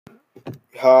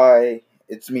Hi,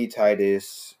 it's me,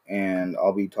 Titus, and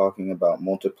I'll be talking about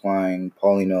multiplying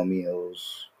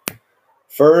polynomials.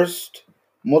 First,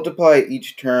 multiply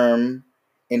each term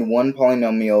in one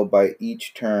polynomial by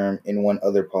each term in one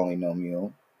other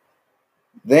polynomial.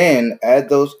 Then add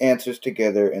those answers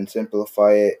together and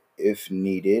simplify it if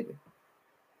needed.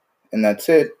 And that's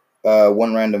it.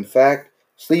 One random fact: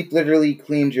 sleep literally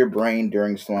cleans your brain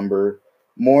during slumber.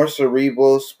 More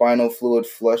cerebral spinal fluid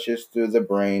flushes through the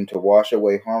brain to wash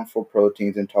away harmful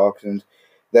proteins and toxins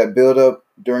that build up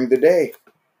during the day.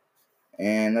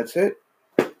 And that's it.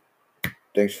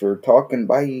 Thanks for talking.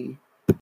 Bye.